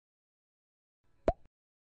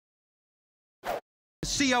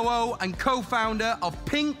COO and co-founder of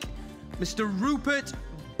Pynk, Mr. Rupert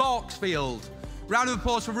Barksfield. Round of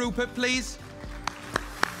applause for Rupert, please.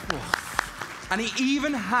 And he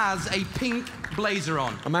even has a pink blazer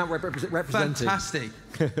on. I'm out representing. Fantastic.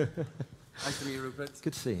 Nice to meet you, Rupert.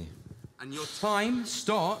 Good to see you. And your time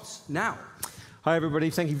starts now. Hi,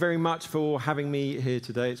 everybody. Thank you very much for having me here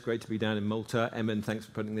today. It's great to be down in Malta. Emin, thanks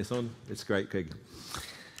for putting this on. It's a great gig.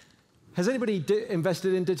 Has anybody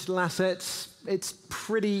invested in digital assets? It's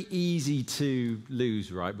pretty easy to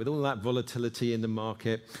lose, right, with all that volatility in the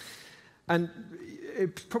market. And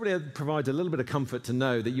it probably provides a little bit of comfort to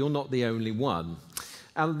know that you're not the only one.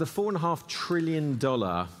 Out of the $4.5 trillion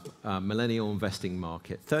millennial investing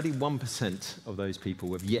market, 31% of those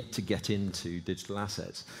people have yet to get into digital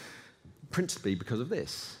assets, principally because of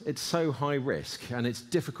this. It's so high risk, and it's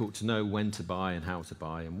difficult to know when to buy and how to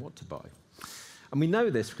buy and what to buy. And we know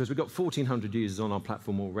this because we've got 1,400 users on our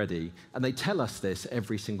platform already, and they tell us this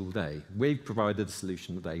every single day. We've provided the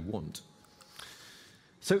solution that they want.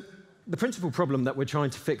 So the principal problem that we're trying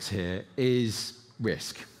to fix here is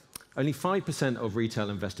risk. Only 5% of retail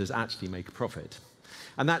investors actually make a profit.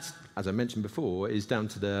 And that's, as I mentioned before, is down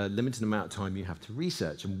to the limited amount of time you have to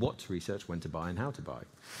research and what to research, when to buy, and how to buy.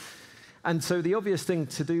 And so the obvious thing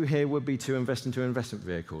to do here would be to invest into an investment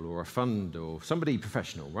vehicle or a fund or somebody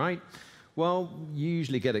professional, right? Well, you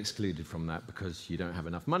usually get excluded from that because you don't have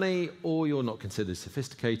enough money or you're not considered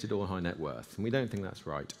sophisticated or high net worth. And we don't think that's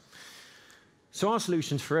right. So our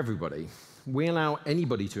solution's for everybody. We allow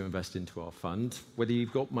anybody to invest into our fund, whether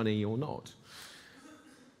you've got money or not.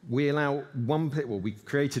 We allow we've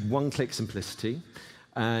created one-click simplicity,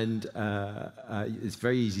 and it's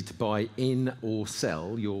very easy to buy in or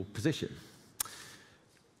sell your position.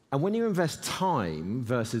 And when you invest time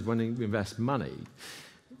versus when you invest money,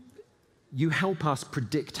 you help us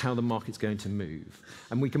predict how the market's going to move.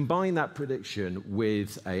 And we combine that prediction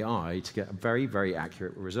with AI to get a very, very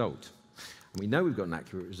accurate result. And we know we've got an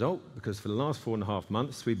accurate result because for the last 4.5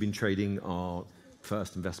 months, we've been trading our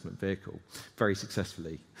first investment vehicle very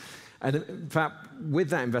successfully. And in fact, with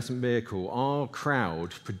that investment vehicle, our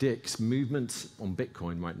crowd predicts movements on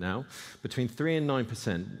Bitcoin right now between 3 and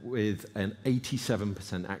 9% with an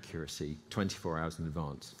 87% accuracy, 24 hours in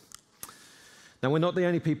advance. Now, we're not the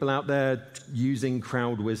only people out there using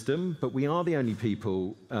crowd wisdom, but we are the only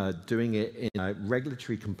people doing it in a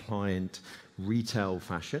regulatory compliant retail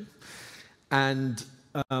fashion. And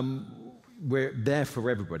we're there for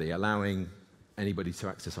everybody, allowing anybody to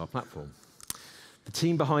access our platform. The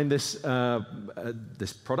team behind this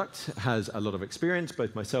product has a lot of experience.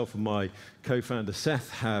 Both myself and my co-founder, Seth,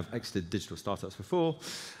 have exited digital startups before.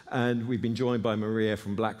 And we've been joined by Maria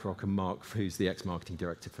from BlackRock and Mark, who's the ex-marketing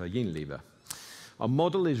director for Unilever. Our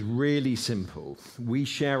model is really simple. We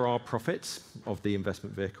share our profits of the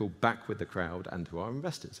investment vehicle back with the crowd and to our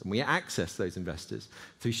investors. And we access those investors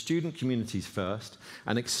through student communities first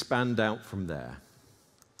and expand out from there.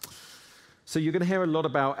 So you're going to hear a lot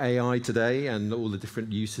about AI today and all the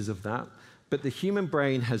different uses of that. But the human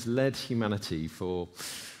brain has led humanity for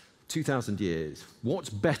 2,000 years.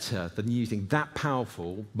 What's better than using that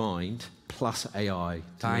powerful mind plus AI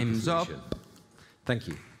to make a solution? Time's up. Thank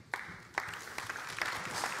you.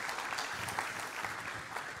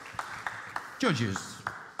 Judges.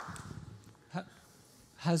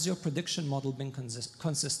 Has your prediction model been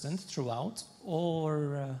consistent throughout,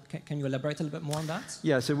 or can you elaborate a little bit more on that?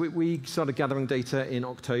 Yeah, so we started gathering data in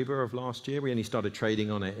October of last year. We only started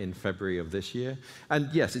trading on it in February of this year.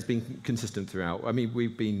 And yes, it's been consistent throughout. I mean,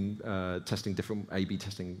 we've been testing different A/B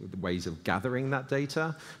testing ways of gathering that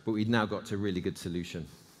data, but we've now got to a really good solution.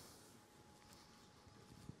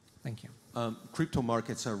 Thank you. Crypto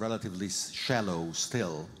markets are relatively shallow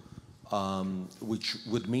still. Which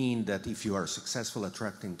would mean that if you are successful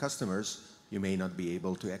attracting customers, you may not be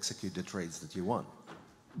able to execute the trades that you want.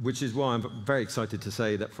 Which is why I'm very excited to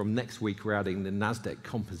say that from next week, we're adding the NASDAQ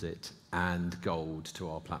Composite and gold to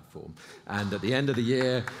our platform. And at the end of the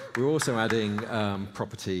year, we're also adding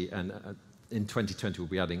property, and in 2020, we'll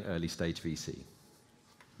be adding early stage VC.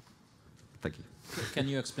 Thank you. Can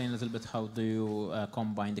you explain a little bit how do you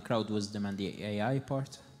combine the crowd wisdom and the AI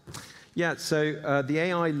part? Yeah, so the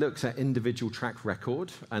AI looks at individual track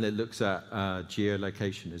record, and it looks at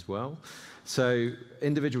geolocation as well. So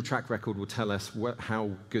individual track record will tell us how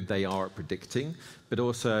good they are at predicting, but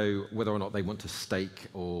also whether or not they want to stake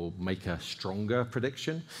or make a stronger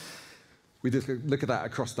prediction. We just look at that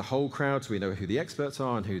across the whole crowd, so we know who the experts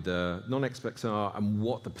are and who the non-experts are, and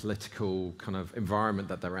what the political kind of environment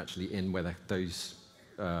that they're actually in, where those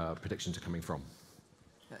predictions are coming from.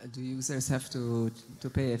 Do users have to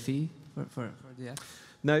pay a fee for the app?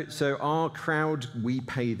 No, so our crowd, we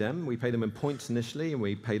pay them. We pay them in points initially, and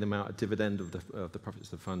we pay them out a dividend of the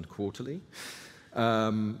profits of the fund quarterly.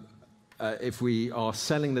 If we are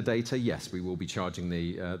selling the data, yes, we will be charging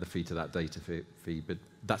the fee to that data fee, but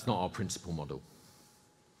that's not our principal model.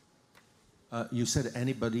 You said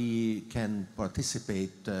anybody can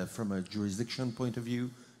participate from a jurisdiction point of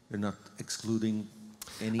view. You're not excluding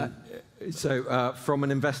any? From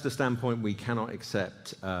an investor standpoint, we cannot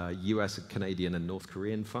accept US, Canadian, and North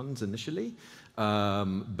Korean funds initially,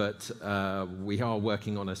 but we are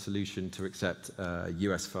working on a solution to accept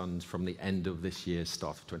US funds from the end of this year,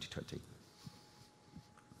 start of 2020.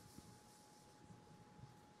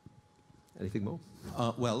 Anything more?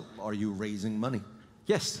 Well, are you raising money?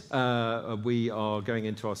 Yes, we are going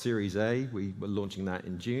into our Series A. We were launching that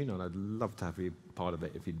in June, and I'd love to have you part of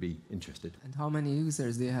it if you'd be interested. And how many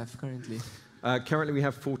users do you have currently? Currently, we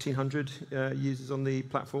have 1,400 users on the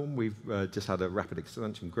platform. We've just had a rapid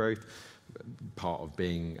expansion growth. Part of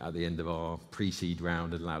being at the end of our pre-seed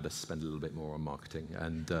round allowed us to spend a little bit more on marketing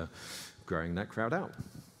and growing that crowd out.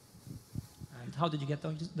 And how did you get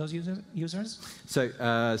those users? So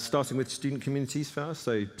starting with student communities first,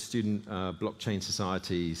 so student blockchain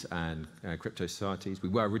societies and crypto societies. We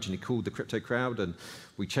were originally called the Crypto Crowd, and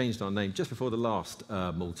we changed our name just before the last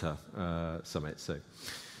Malta Summit. So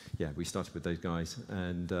yeah, we started with those guys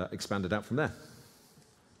and expanded out from there.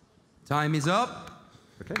 Time is up.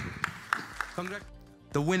 Okay.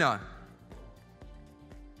 The winner,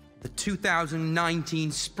 the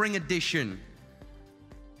 2019 Spring Edition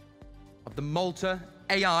of the Malta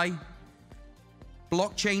AI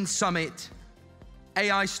Blockchain Summit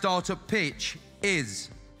AI Startup Pitch is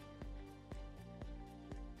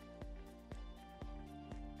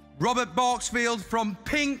Rupert Barksfield from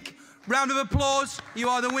Pynk. Round of applause. You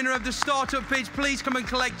are the winner of the Startup Pitch. Please come and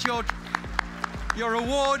collect your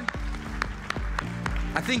award.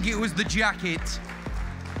 I think it was the jacket.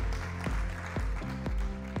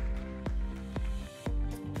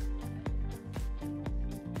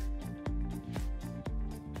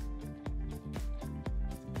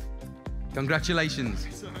 Congratulations.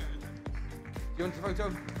 Do you want a photo?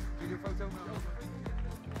 Do you do a photo?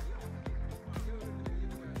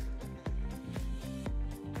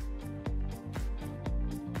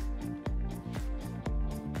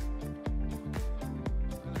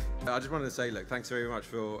 I just wanted to say, look, thanks very much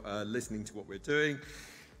for listening to what we're doing.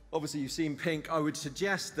 Obviously, you've seen Pynk. I would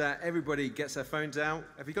suggest that everybody gets their phones out.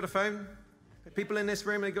 Have you got a phone? People in this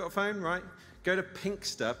room, have got a phone, right? Go to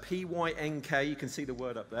Pynkster, P-Y-N-K, you can see the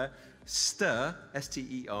word up there, ster,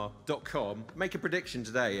 S-T-E-R.com. Make a prediction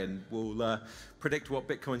today, and we'll predict what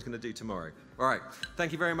Bitcoin's going to do tomorrow. All right.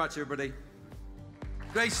 Thank you very much, everybody.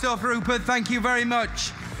 Great stuff, Rupert. Thank you very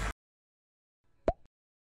much.